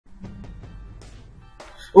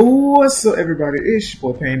What's up, everybody? It's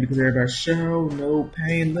your boy Pain because everybody show no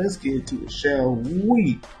pain. Let's get into it, shall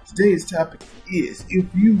we? Today's topic is: if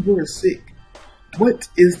you were sick, what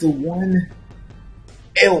is the one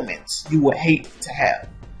ailment you would hate to have?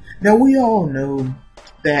 Now, we all know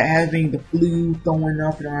that having the flu, throwing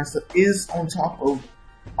up, and all that stuff is on top of,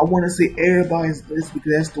 I want to say, everybody's list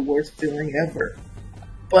because that's the worst feeling ever.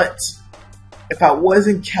 But if I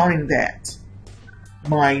wasn't counting that,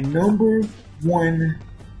 my number one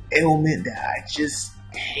ailment that I just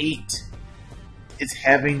hate is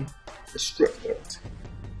having a strep throat.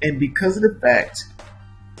 And because of the fact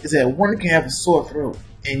is that one can have a sore throat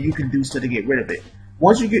and you can do stuff to get rid of it.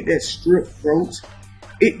 Once you get that strep throat,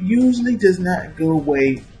 it usually does not go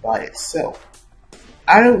away by itself.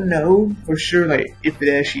 I don't know for sure, like if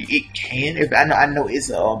it actually can. If I know it's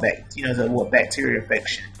a bacteria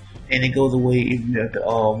infection, and it goes away if you have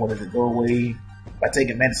to go away by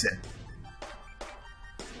taking medicine.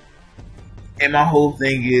 And my whole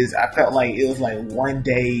thing is, I felt like it was like one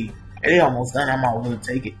day, and they almost done. I'm not going to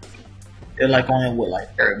take it. They're like only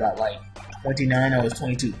about 29. I was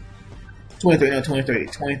 22, 23. No, 23.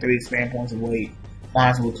 23 expand points away.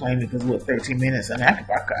 Might as well claim it because 13 minutes. I mean, I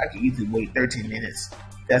could easily wait 13 minutes.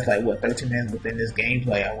 That's like 13 minutes within this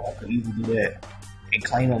gameplay. I could easily do that and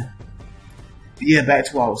claim them. But yeah, back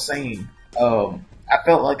to what I was saying. I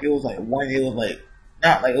felt like it was like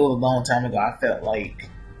not like it was a long time ago. I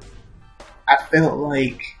felt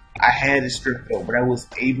like I had a strep throat, but I was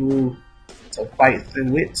able to fight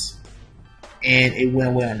through it, and it went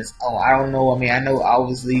away on its own. I don't know. I mean, I know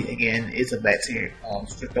obviously, again, it's a bacteria.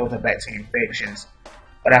 Strep throats are bacteria infections,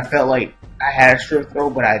 but I felt like I had a strep throat,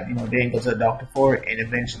 but I didn't go to the doctor for it, and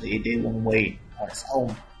eventually it did went away on its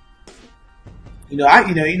own. I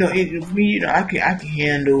can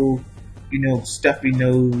handle stuffy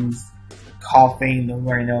nose, coughing, the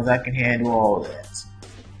runny nose. I can handle all of that.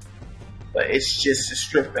 But it's just a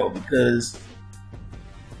strep throat because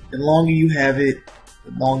the longer you have it,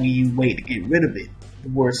 the longer you wait to get rid of it, the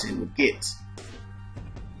worse it would get.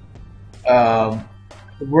 The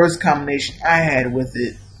worst combination I had with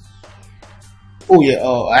it. Okay.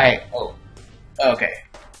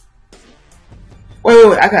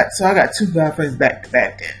 Wait. I got two God Flames back to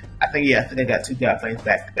back. Then I think I got two God Flames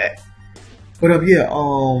back to back. But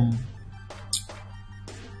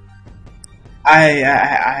I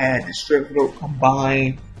had the strep throat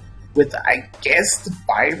combined with, I guess, the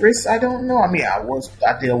virus. I don't know. I mean, I was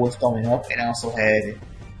throwing up, and I also had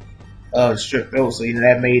strep throat. So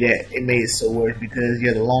that made it so worse because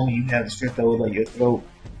the longer you have the strep throat, like your throat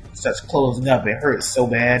starts closing up, it hurts so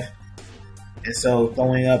bad, and so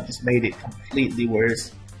throwing up just made it completely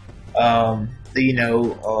worse.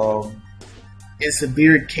 In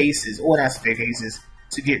severe cases, or not severe cases,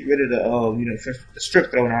 to get rid of the strep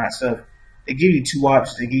throat and all that stuff. They give you two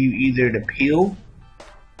options. They give you either the pill.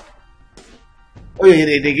 They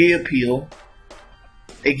give you a pill.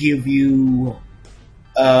 They give you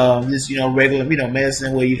this regular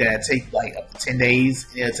medicine where you gotta take like up to 10 days,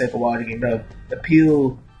 and it'll take a while to get rid of. The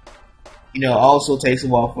pill also takes a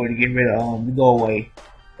while for it to get rid of to go away.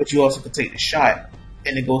 But you also can take the shot,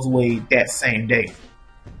 and it goes away that same day.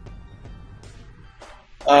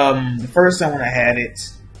 The first time when I had it,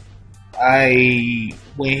 I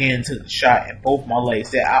went ahead and took the shot in both my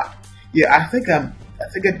legs. I think at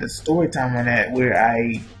the story time on that where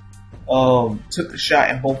I took the shot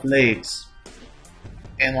in both legs,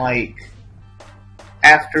 and like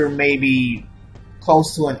after maybe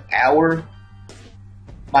close to an hour,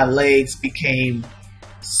 my legs became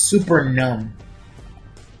super numb.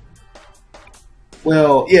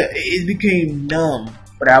 Well, it became numb,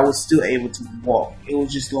 but I was still able to walk. It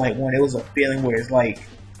was just like it was a feeling where it's like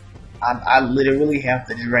I literally have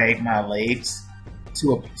to drag my legs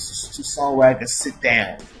to somewhere where I can sit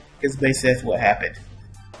down. Because basically that's what happened.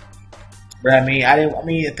 But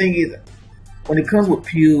the thing is, when it comes with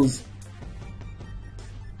pills,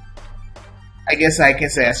 I guess I can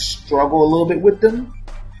say I struggle a little bit with them.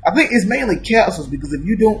 I think it's mainly capsules because if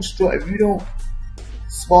you don't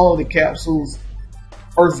swallow the capsules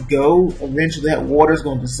first go, eventually that water is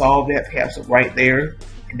going to dissolve that capsule right there,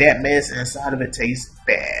 and that medicine inside of it tastes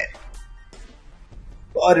bad.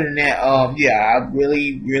 But other than that, I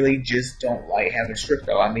really just don't like having strep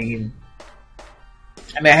throat. I mean,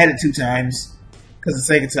 I had it 2 times because the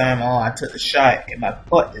second time I took the shot in my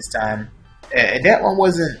butt this time, and that one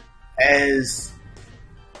wasn't as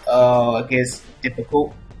I guess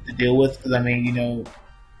difficult to deal with because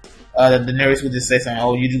the nurse would just say something.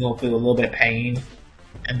 Oh, you're just gonna feel a little bit of pain,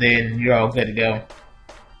 and then you're all good to go.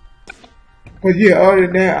 But yeah, other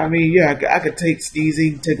than that, I could take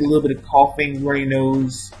sneezing, take a little bit of coughing, runny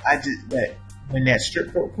nose. when that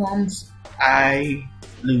strip club comes, I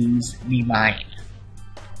lose me mind.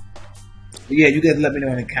 But yeah, you guys let me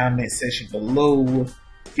know in the comment section below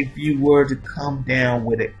if you were to come down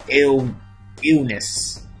with an ailment,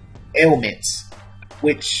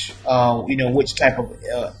 which which type of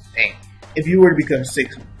thing. If you were to become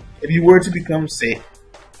sick,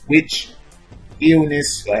 which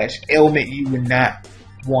illness / ailment you would not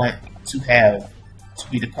want to have to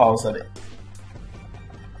be the cause of it.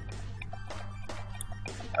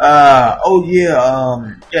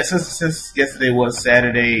 Since yesterday was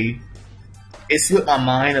Saturday, it slipped my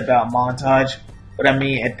mind about montage, but I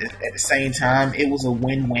mean at the same time it was a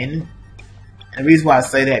win-win. And the reason why I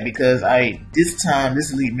say that because this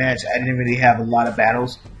elite match I didn't really have a lot of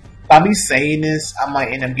battles. By me saying this, I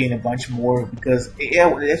might end up getting a bunch more because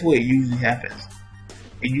that's what it usually happens.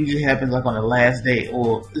 It usually happens like on the last day,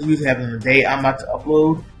 or it usually happens on the day I'm about to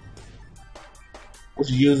upload, which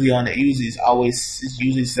is usually it's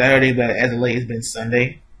usually Saturday, but as of late it's been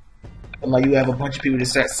Sunday. But like you have a bunch of people that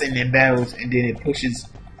start sending in battles, and then it pushes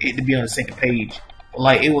it to be on the second page. But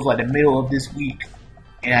like it was like the middle of this week,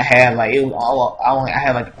 and I had like I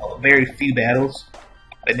had like very few battles,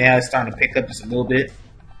 but now it's starting to pick up just a little bit.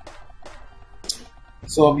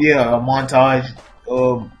 So yeah, a montage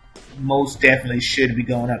most definitely should be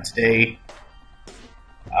going up today.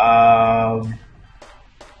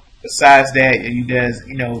 Besides that, you guys,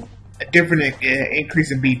 a different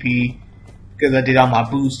increase in BP because I did all my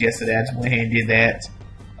boosts yesterday. I just went ahead and did that.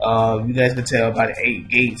 You guys can tell about 8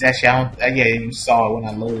 gates. Actually, you saw it when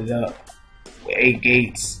I loaded up with 8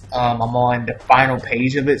 gates. I'm on the final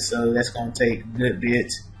page of it, so that's gonna take a good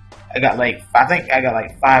bit. I think I got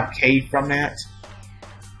like 5K from that.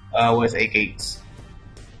 Where's 8 gates?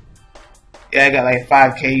 Yeah, I got like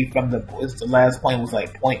 5K from the last point was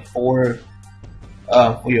like 0.4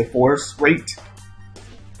 for your force rate.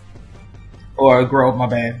 Or growth, my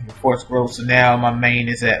bad. Your force growth. So now my main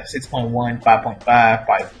is at 6.1, 5.5,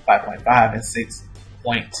 5.5, and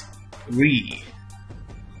 6.3.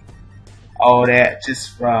 All that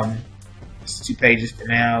just from 2 pages for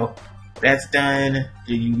now. That's done.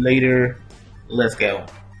 Do you later. Let's go.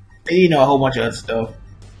 And a whole bunch of other stuff.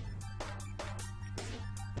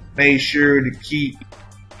 Make sure to keep,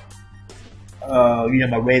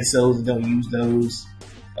 my red souls. Don't use those.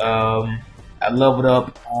 I leveled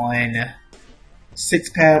up on 6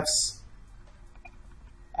 paths.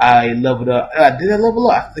 I leveled up. Did I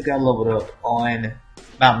level up? I think I leveled up on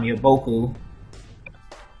Mount Miyaboku.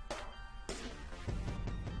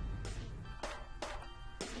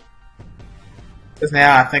 Because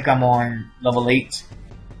now I think I'm on level 8.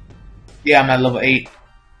 Yeah, I'm at level 8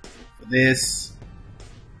 for this.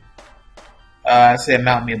 I said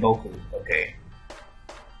Mount Miyaboku. Okay.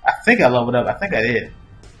 I think I leveled up. I think I did.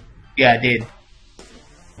 Yeah, I did.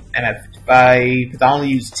 And at 55, because I only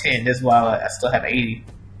used 10. That's why I still have 80.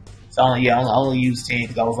 So I only used 10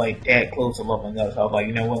 because I was like that close to leveling up. So I was like,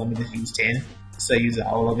 you know what? Let me just use 10 instead of using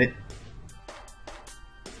all of it.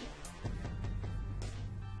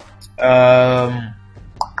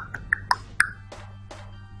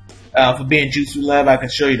 For being Jutsu Lab, I can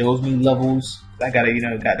show you those new levels. I gotta,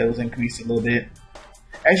 got those increased a little bit.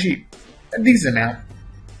 Actually, a decent amount.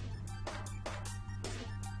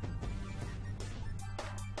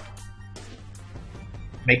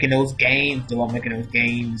 Making those games, though I'm making those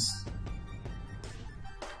games.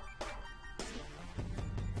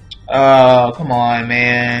 Oh, come on,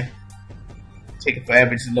 man. Taking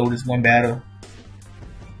forever to load this one battle.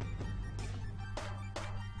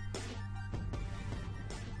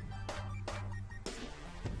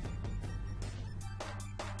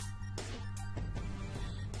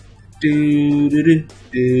 Do do do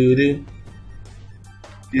do do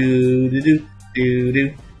do do do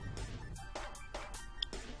do.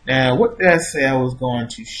 Now, what did I say I was going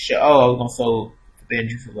to show? Oh, I was going to show the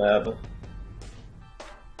Jutsu Lab.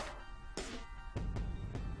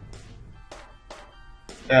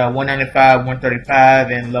 195, 135,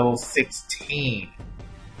 and level 16.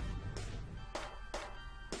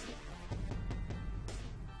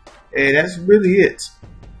 And that's really it.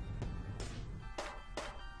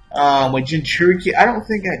 With Jinchuriki, I don't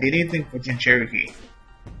think I did anything for Jinchuriki.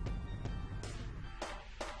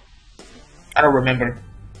 I don't remember.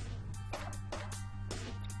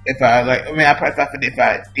 If I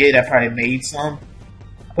did, I probably made some.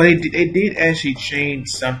 But they did actually change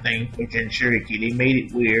something for Jinchuriki. They made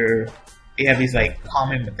it where they have these like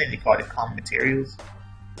common, I think they call it common materials.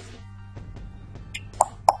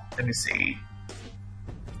 Let me see.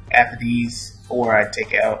 After these, or I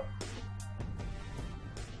take out.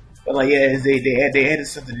 But like, yeah, they added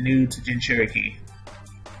something new to Jinchuriki.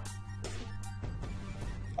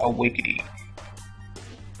 Awakening.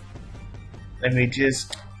 Let me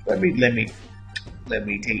just let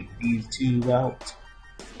me take these two out,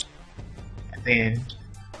 and then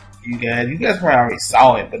you guys probably already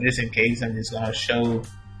saw it, but just in case, I'm just gonna show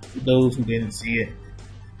those who didn't see it.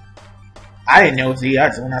 I didn't know. See,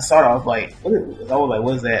 when I saw it, I was like, what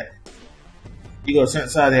is that? You go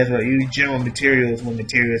synthesize as well. Use general materials when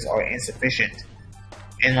materials are insufficient,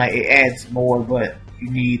 and like it adds more, but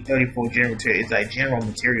you need 34 general materials. It's like general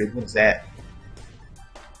materials. What is that?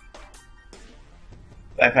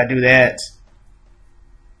 Like if I do that,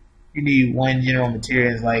 you need one general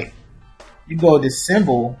material. It's like you go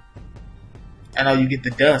disassemble, I know you get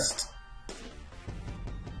the dust,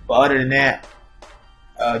 but other than that,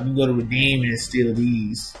 you can go to redeem and steal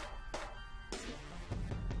these.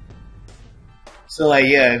 So like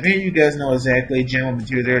yeah, if any of you guys know exactly general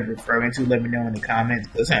material they're referring to, let me know in the comments.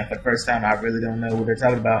 Because for the first time, I really don't know what they're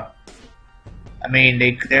talking about. I mean,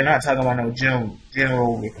 they're not talking about no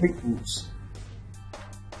general recruit groups.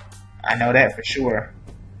 I know that for sure.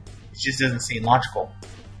 It just doesn't seem logical.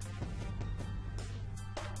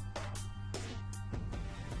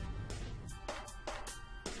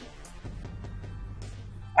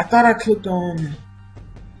 I thought I clicked on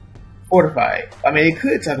fortified. I mean, they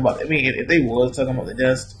could talk about. I mean, if they was talking about the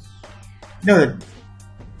dust, no.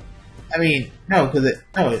 I mean, no, because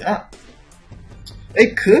they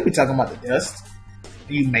could be talking about the dust.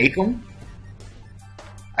 You make them.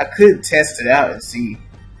 I could test it out and see,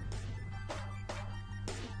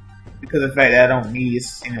 because of the fact that I don't need,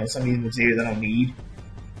 some of these materials I don't need.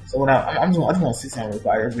 So when I just want to see something real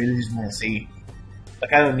quick. I really just want to see.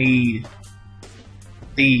 Like I don't need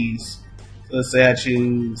these. So let's say I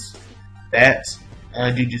choose that, and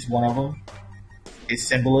I do just one of them.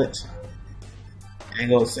 Assemble it, and then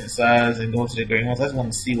go synthesize and go to the green ones. I just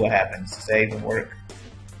want to see what happens. Does that even work?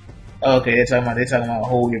 Okay, they're talking about a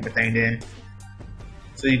whole everything then.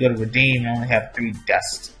 So you go to redeem and only have 3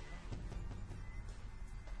 dust.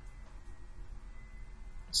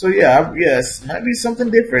 So yeah, yes, might be something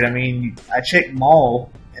different. I mean, I checked them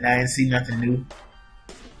all and I didn't see nothing new.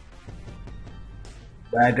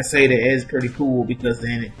 But I can say that it's pretty cool because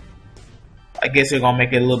then I guess they're gonna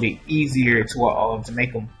make it a little bit easier to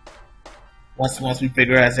make them. Once we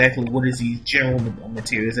figure out exactly what is these general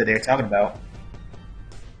materials that they're talking about,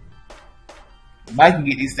 you might can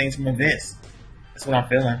get these things from events. That's what I'm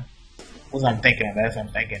feeling. That's what I'm thinking. That's what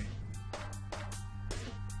I'm thinking.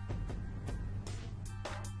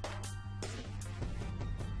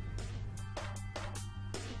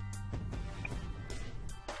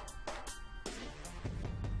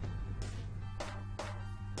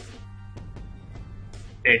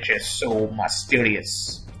 They're just so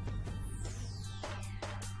mysterious.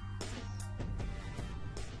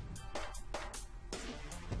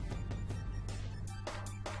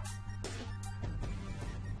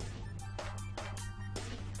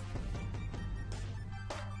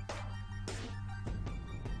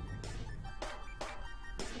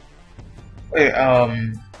 Wait,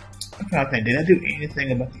 I'm trying to think. Did I do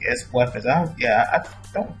anything about the S weapons? I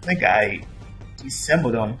don't think I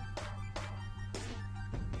assembled them.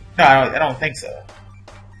 No, I don't think so.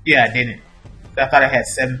 Yeah, I didn't. I thought I had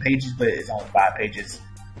 7 pages, but it's only 5 pages.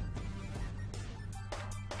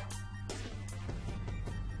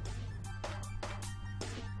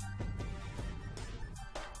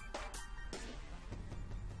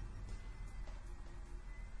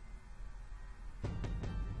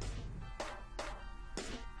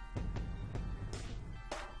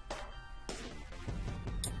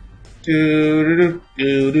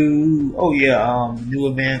 Oh yeah, new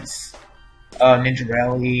events, Ninja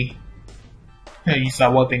Rally, you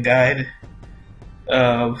saw Weapon Guide,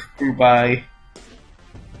 Group by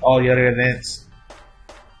all the other events,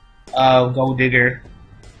 Gold Digger.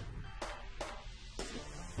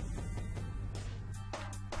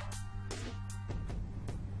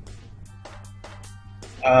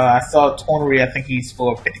 I saw Tornery, I think he's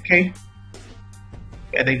for 50k.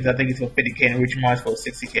 I think he's for 50k and Rich Mars for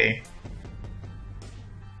 60k.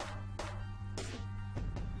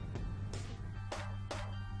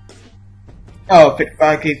 Oh,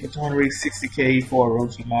 55k for Tornery, 60k for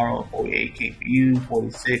Orochimaru, 48k for you,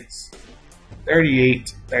 46,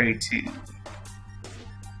 38, 32. I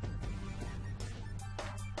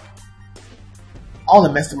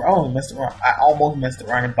almost messed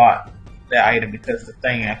around and bought that item because of the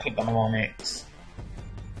thing I clicked on the wrong X.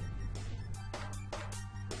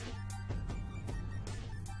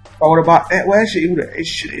 If I would have bought that, well, actually, it would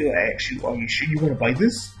ask you, are you sure you want to buy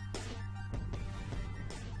this?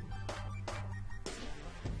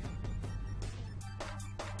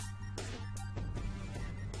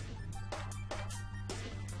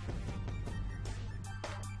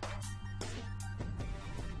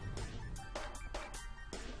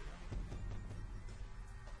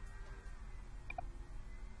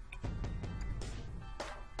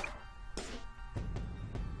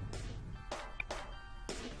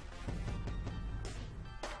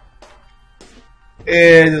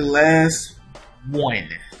 And the last one.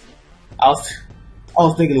 I was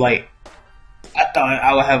thinking like I thought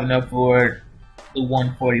I would have enough for the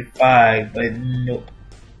 145, but nope.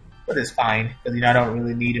 But it's fine because I don't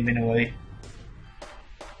really need them anyway.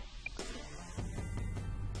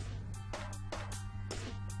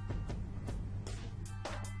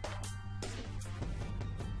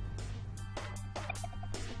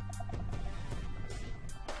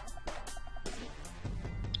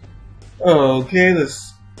 Okay,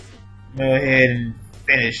 let's go ahead and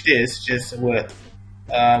finish this. Just what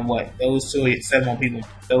those two, 7 more people.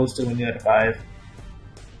 Those two and the other 5.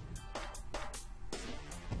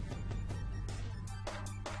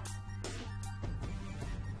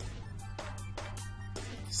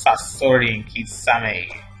 Sasori and Kisame.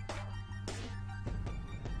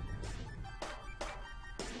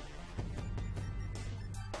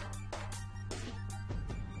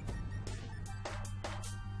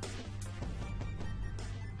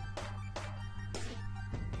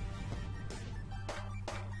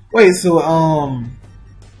 Wait, so I'm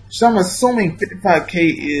assuming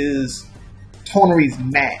 55k is Toneri's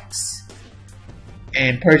max,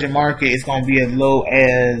 and Persian market is gonna be as low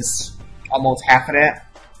as almost half of that.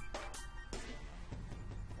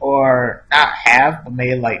 Or not half, but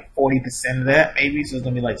maybe like 40% of that, maybe. So it's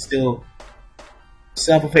gonna be like still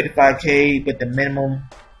sell for 55k, but the minimum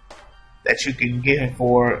that you can get him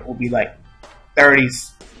for will be like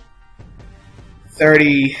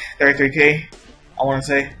 33k, I want to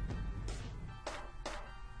say.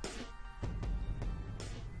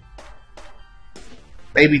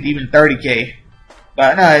 Maybe even 30k.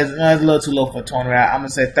 But no, it's a little too low for a toner. I'm gonna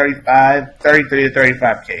say 33 to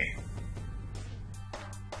 35k.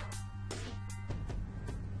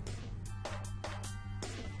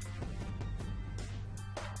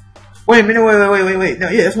 Wait a minute, wait. No,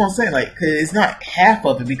 yeah, that's what I'm saying. Like, cause it's not half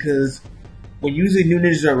of it because when usually new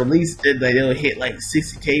ninjas are released, they'll hit like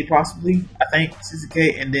 60k possibly. I think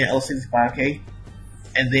 60k, and then 65k,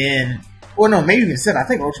 and then, well, no, maybe even 7. I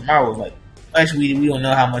think Orochimaru was like, actually we don't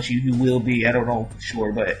know how much he will be. I don't know for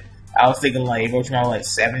sure, but I was thinking like if Orochimaru like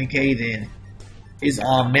 70k, then his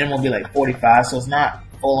minimum will be like 45. So it's not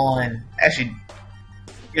full on. Actually,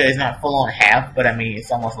 yeah, it's not full on half, but I mean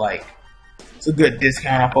it's almost like it's a good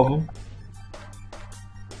discount off of him.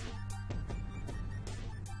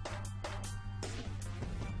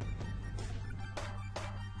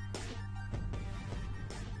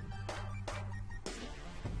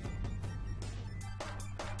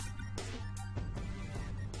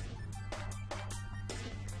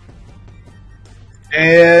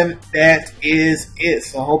 And that is it.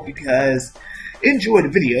 So I hope you guys enjoyed the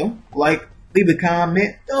video. Like, leave a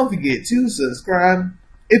comment. Don't forget to subscribe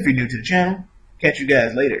if you're new to the channel. Catch you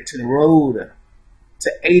guys later. To the road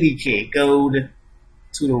to 80k gold.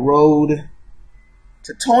 To the road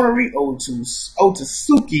to Toneri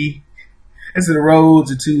Otsutsuki. And to the road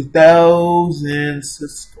to 2,000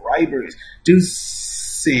 subscribers. Deuces.